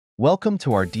Welcome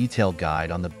to our detailed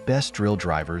guide on the best drill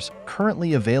drivers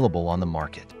currently available on the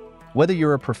market. Whether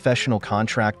you're a professional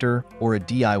contractor or a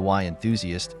DIY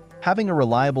enthusiast, having a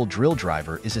reliable drill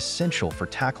driver is essential for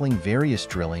tackling various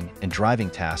drilling and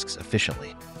driving tasks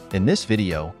efficiently. In this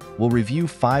video, we'll review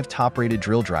 5 top-rated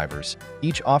drill drivers,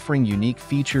 each offering unique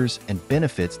features and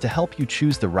benefits to help you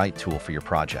choose the right tool for your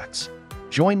projects.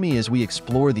 Join me as we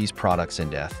explore these products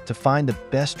in depth to find the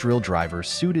best drill driver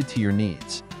suited to your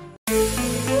needs.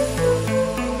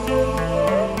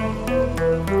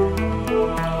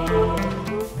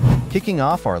 Kicking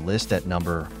off our list at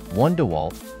number 1,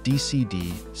 DEWALT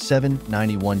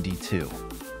DCD791D2.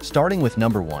 Starting with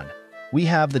number 1, we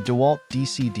have the DEWALT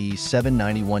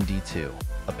DCD791D2,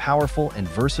 a powerful and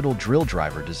versatile drill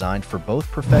driver designed for both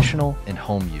professional and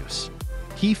home use.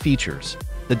 Key features: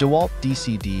 the DEWALT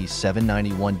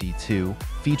DCD791D2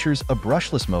 features a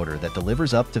brushless motor that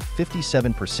delivers up to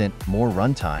 57% more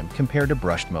runtime compared to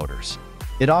brushed motors.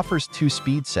 It offers 2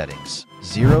 speed settings,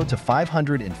 0 to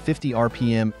 550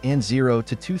 RPM and 0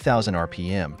 to 2000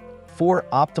 RPM, for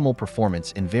optimal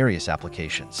performance in various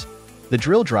applications. The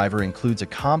drill driver includes a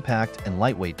compact and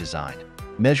lightweight design,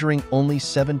 measuring only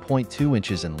 7.2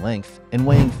 inches in length and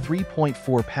weighing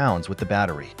 3.4 pounds with the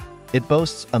battery. It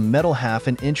boasts a metal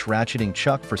half-inch ratcheting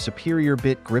chuck for superior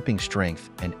bit gripping strength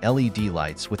and LED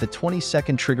lights with a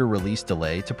 20-second trigger release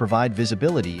delay to provide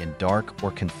visibility in dark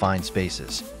or confined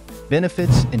spaces.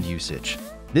 Benefits and usage: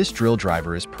 this drill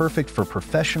driver is perfect for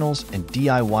professionals and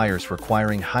DIYers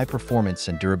requiring high performance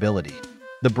and durability.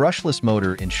 The brushless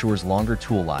motor ensures longer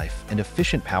tool life and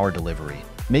efficient power delivery,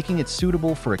 making it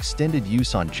suitable for extended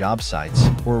use on job sites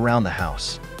or around the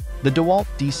house. The DEWALT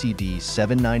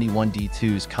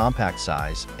DCD791D2's compact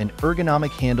size and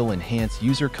ergonomic handle enhance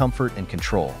user comfort and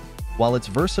control, while its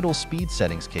versatile speed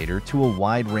settings cater to a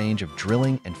wide range of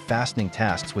drilling and fastening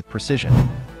tasks with precision.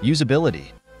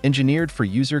 Usability: engineered for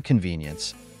user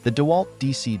convenience, the DEWALT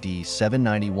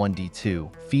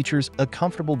DCD791D2 features a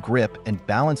comfortable grip and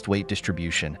balanced weight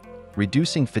distribution,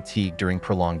 reducing fatigue during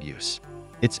prolonged use.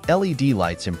 Its LED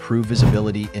lights improve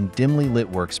visibility in dimly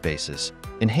lit workspaces,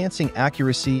 enhancing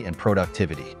accuracy and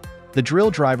productivity. The drill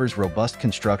driver's robust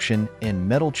construction and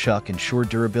metal chuck ensure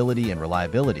durability and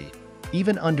reliability,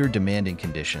 even under demanding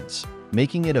conditions,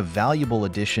 making it a valuable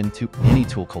addition to any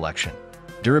tool collection.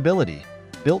 Durability: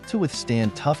 built to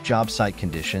withstand tough job site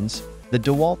conditions, the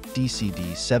DEWALT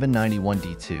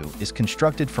DCD791D2 is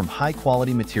constructed from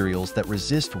high-quality materials that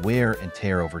resist wear and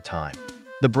tear over time.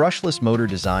 The brushless motor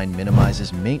design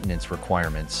minimizes maintenance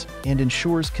requirements and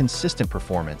ensures consistent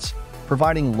performance,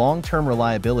 providing long-term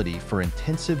reliability for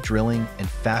intensive drilling and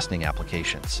fastening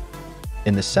applications.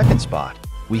 In the second spot,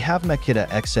 we have Makita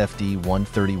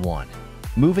XFD131.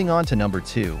 Moving on to number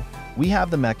 2, we have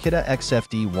the Makita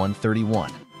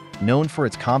XFD131. Known for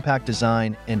its compact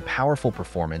design and powerful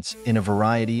performance in a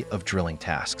variety of drilling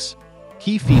tasks.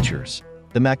 Key features: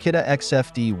 the Makita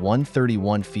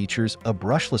XFD131 features a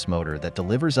brushless motor that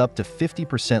delivers up to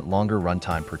 50% longer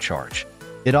runtime per charge.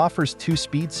 It offers 2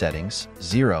 speed settings,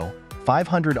 0,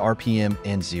 500 RPM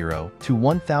and 0 to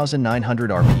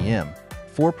 1900 RPM,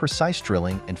 for precise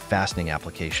drilling and fastening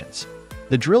applications.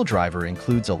 The drill driver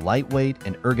includes a lightweight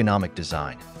and ergonomic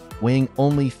design, weighing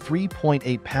only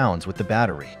 3.8 pounds with the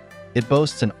battery. It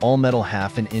boasts an all-metal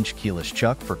half-inch keyless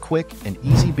chuck for quick and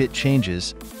easy bit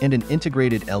changes and an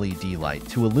integrated LED light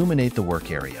to illuminate the work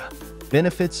area.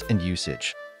 Benefits and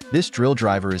usage: this drill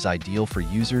driver is ideal for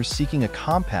users seeking a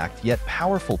compact yet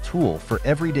powerful tool for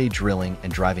everyday drilling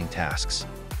and driving tasks.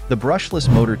 The brushless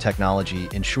motor technology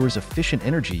ensures efficient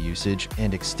energy usage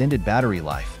and extended battery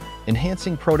life,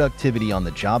 enhancing productivity on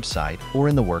the job site or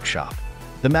in the workshop.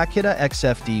 The Makita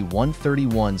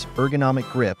XFD131's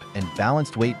ergonomic grip and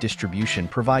balanced weight distribution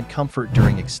provide comfort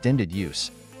during extended use,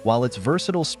 while its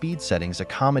versatile speed settings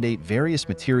accommodate various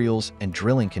materials and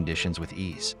drilling conditions with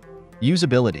ease.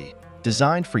 Usability: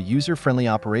 designed for user-friendly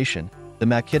operation, the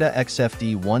Makita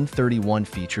XFD131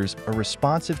 features a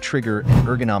responsive trigger and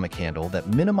ergonomic handle that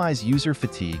minimize user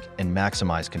fatigue and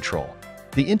maximize control.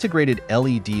 The integrated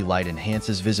LED light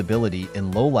enhances visibility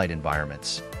in low-light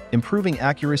environments, improving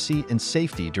accuracy and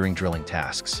safety during drilling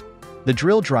tasks. The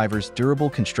drill driver's durable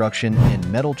construction and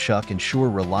metal chuck ensure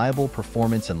reliable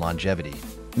performance and longevity,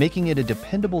 making it a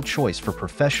dependable choice for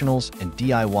professionals and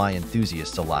DIY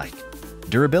enthusiasts alike.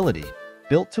 Durability: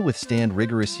 built to withstand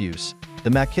rigorous use, the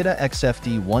Makita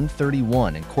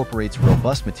XFD131 incorporates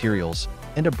robust materials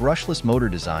and a brushless motor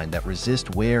design that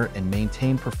resist wear and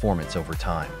maintain performance over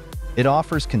time. It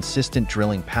offers consistent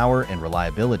drilling power and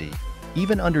reliability,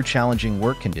 even under challenging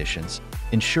work conditions,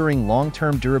 ensuring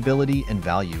long-term durability and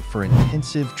value for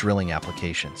intensive drilling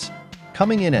applications.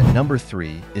 Coming in at number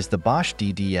 3 is the Bosch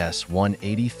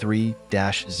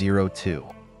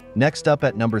DDS183-02. Next up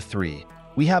at number 3,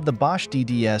 we have the Bosch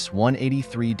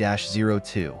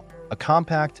DDS183-02, a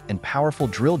compact and powerful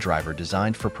drill driver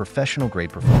designed for professional-grade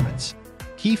performance.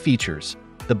 Key features: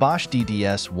 the Bosch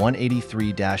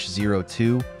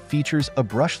DDS183-02 features a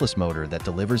brushless motor that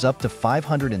delivers up to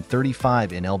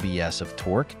 535 Nm of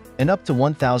torque and up to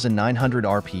 1,900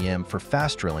 RPM for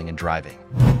fast drilling and driving.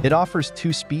 It offers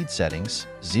two speed settings,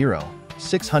 0,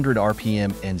 600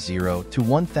 RPM and 0 to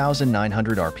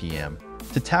 1,900 RPM,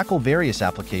 to tackle various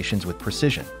applications with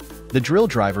precision. The drill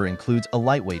driver includes a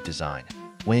lightweight design,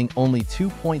 weighing only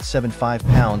 2.75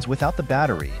 pounds without the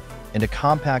battery, and a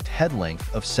compact head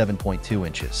length of 7.2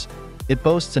 inches. It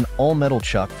boasts an all-metal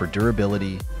chuck for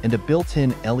durability and a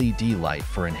built-in LED light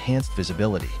for enhanced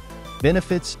visibility.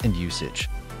 Benefits and usage: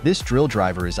 this drill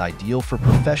driver is ideal for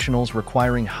professionals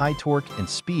requiring high torque and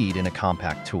speed in a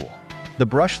compact tool. The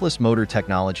brushless motor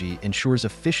technology ensures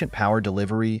efficient power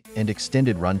delivery and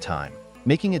extended runtime,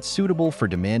 making it suitable for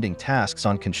demanding tasks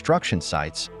on construction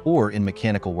sites or in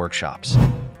mechanical workshops.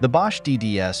 The Bosch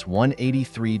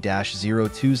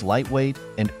DDS183-02's lightweight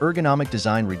and ergonomic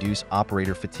design reduce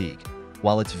operator fatigue,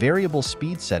 while its variable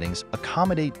speed settings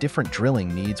accommodate different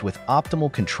drilling needs with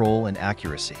optimal control and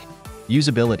accuracy.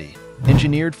 Usability: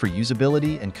 engineered for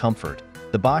usability and comfort,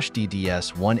 the Bosch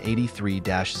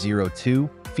DDS183-02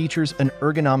 features an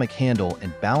ergonomic handle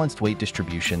and balanced weight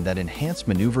distribution that enhance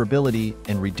maneuverability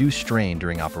and reduce strain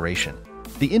during operation.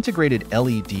 The integrated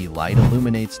LED light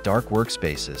illuminates dark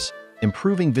workspaces,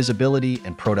 improving visibility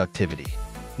and productivity.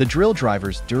 The drill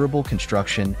driver's durable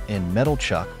construction and metal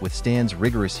chuck withstands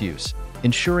rigorous use,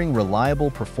 ensuring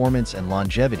reliable performance and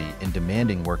longevity in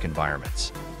demanding work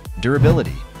environments.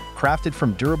 Durability: crafted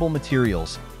from durable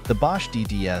materials, the Bosch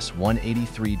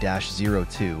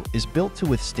DDS183-02 is built to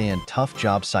withstand tough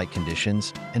job site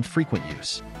conditions and frequent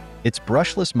use. Its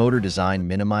brushless motor design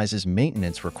minimizes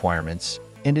maintenance requirements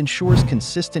and ensures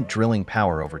consistent drilling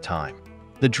power over time.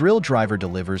 The drill driver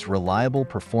delivers reliable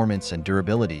performance and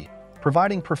durability,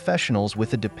 providing professionals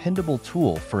with a dependable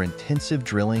tool for intensive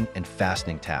drilling and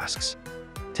fastening tasks.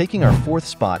 Taking our fourth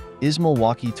spot is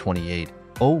Milwaukee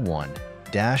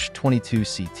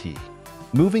 2801-22CT.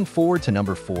 Moving forward to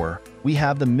number 4, we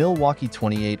have the Milwaukee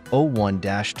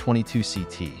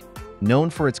 2801-22CT, known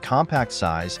for its compact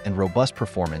size and robust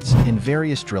performance in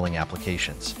various drilling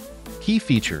applications. Key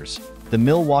features: the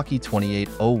Milwaukee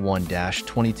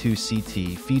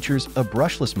 2801-22CT features a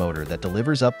brushless motor that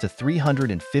delivers up to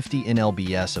 350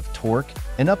 Nm of torque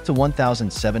and up to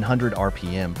 1,700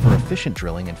 RPM for efficient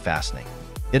drilling and fastening.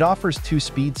 It offers two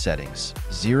speed settings,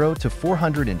 0 to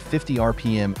 450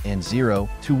 RPM and 0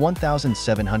 to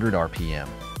 1,700 RPM,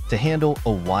 to handle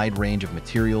a wide range of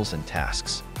materials and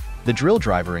tasks. The drill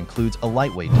driver includes a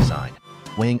lightweight design,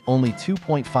 weighing only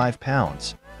 2.5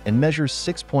 pounds and measures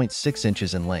 6.6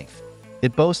 inches in length.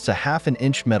 It boasts a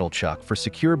half-inch metal chuck for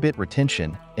secure bit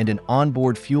retention and an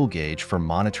onboard fuel gauge for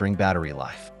monitoring battery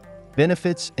life.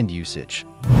 Benefits and usage: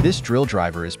 this drill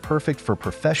driver is perfect for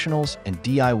professionals and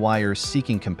DIYers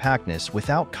seeking compactness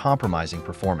without compromising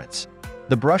performance.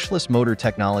 The brushless motor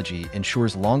technology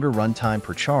ensures longer runtime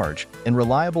per charge and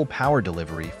reliable power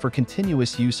delivery for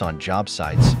continuous use on job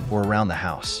sites or around the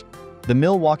house. The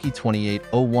Milwaukee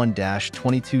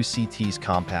 2801-22CT's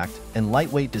compact and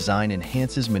lightweight design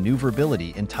enhances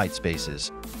maneuverability in tight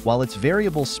spaces, while its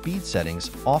variable speed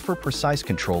settings offer precise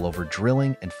control over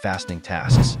drilling and fastening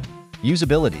tasks.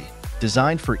 Usability: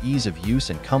 designed for ease of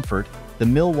use and comfort, the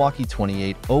Milwaukee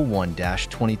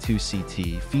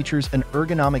 2801-22CT features an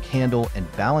ergonomic handle and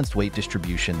balanced weight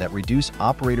distribution that reduce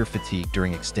operator fatigue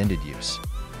during extended use.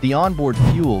 The onboard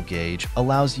fuel gauge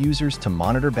allows users to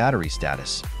monitor battery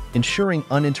status, ensuring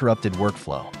uninterrupted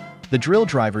workflow. The drill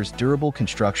driver's durable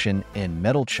construction and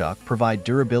metal chuck provide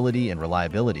durability and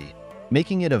reliability,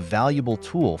 making it a valuable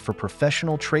tool for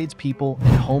professional tradespeople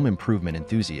and home improvement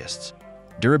enthusiasts.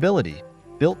 Durability: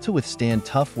 built to withstand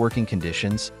tough working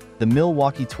conditions, the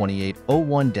Milwaukee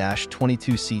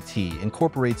 2801-22CT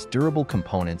incorporates durable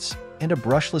components and a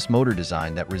brushless motor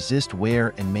design that resist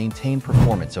wear and maintain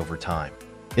performance over time.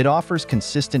 It offers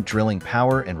consistent drilling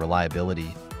power and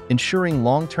reliability, ensuring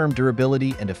long-term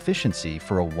durability and efficiency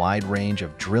for a wide range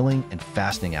of drilling and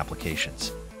fastening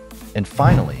applications. And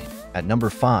finally, at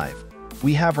number 5,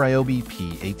 we have Ryobi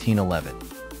P1811.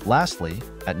 Lastly,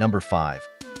 at number 5,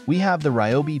 we have the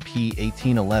Ryobi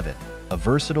P1811, a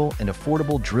versatile and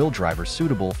affordable drill driver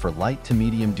suitable for light to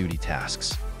medium-duty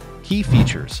tasks. Key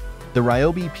features: the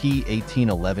Ryobi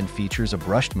P1811 features a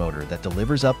brushed motor that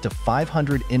delivers up to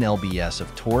 500 Nm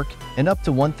of torque and up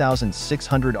to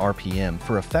 1,600 RPM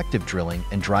for effective drilling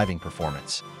and driving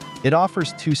performance. It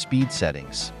offers two speed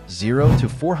settings, 0 to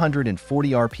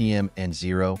 440 RPM and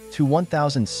 0 to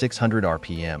 1600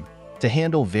 RPM, to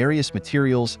handle various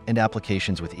materials and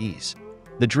applications with ease.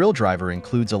 The drill driver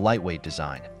includes a lightweight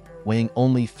design, weighing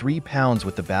only 3 pounds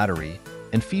with the battery,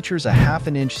 and features a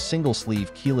half-inch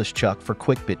single-sleeve keyless chuck for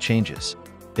quick bit changes.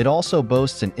 It also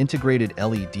boasts an integrated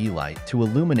LED light to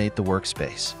illuminate the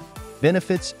workspace.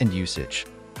 Benefits and usage.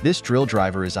 This drill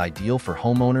driver is ideal for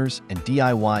homeowners and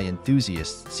DIY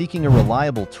enthusiasts seeking a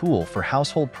reliable tool for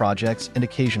household projects and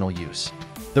occasional use.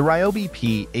 The Ryobi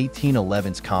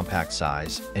P1811's compact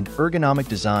size and ergonomic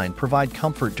design provide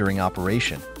comfort during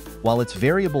operation, while its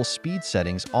variable speed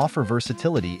settings offer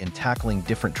versatility in tackling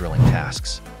different drilling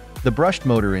tasks. The brushed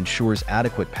motor ensures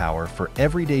adequate power for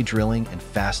everyday drilling and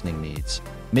fastening needs,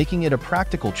 making it a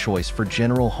practical choice for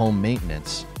general home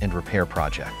maintenance and repair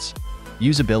projects.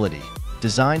 Usability.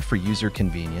 Designed for user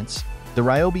convenience, the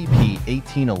Ryobi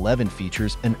P1811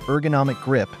 features an ergonomic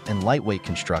grip and lightweight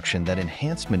construction that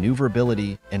enhance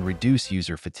maneuverability and reduce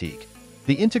user fatigue.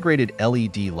 The integrated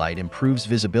LED light improves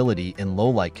visibility in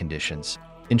low-light conditions,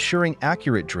 ensuring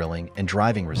accurate drilling and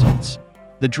driving results.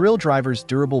 The drill driver's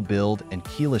durable build and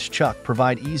keyless chuck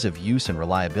provide ease of use and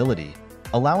reliability,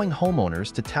 allowing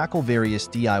homeowners to tackle various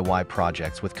DIY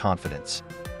projects with confidence.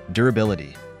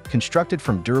 Durability. Constructed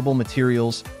from durable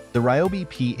materials, the Ryobi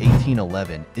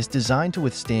P1811 is designed to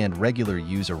withstand regular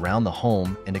use around the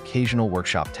home and occasional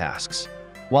workshop tasks.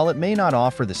 While it may not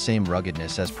offer the same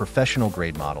ruggedness as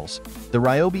professional-grade models, the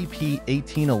Ryobi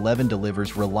P1811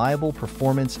 delivers reliable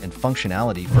performance and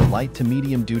functionality for light to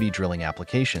medium-duty drilling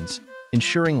applications,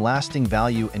 ensuring lasting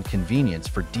value and convenience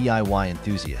for DIY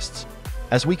enthusiasts.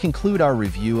 As we conclude our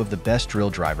review of the best drill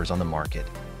drivers on the market,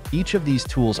 each of these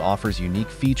tools offers unique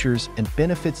features and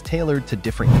benefits tailored to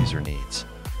different user needs.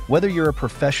 Whether you're a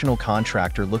professional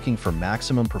contractor looking for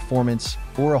maximum performance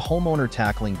or a homeowner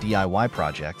tackling DIY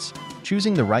projects,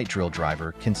 choosing the right drill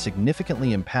driver can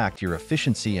significantly impact your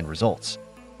efficiency and results.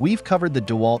 We've covered the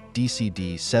DEWALT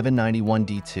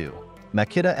DCD791D2,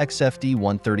 Makita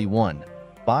XFD131,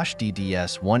 Bosch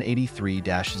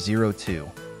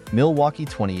DDS183-02, Milwaukee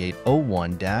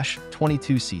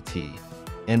 2801-22CT,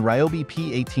 and Ryobi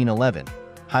P1811,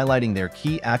 highlighting their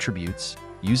key attributes,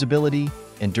 usability,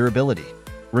 and durability.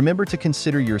 Remember to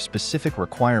consider your specific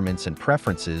requirements and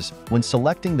preferences when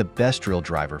selecting the best drill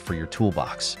driver for your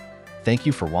toolbox. Thank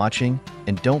you for watching,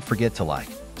 and don't forget to like,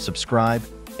 subscribe,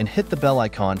 and hit the bell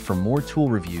icon for more tool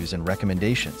reviews and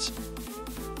recommendations.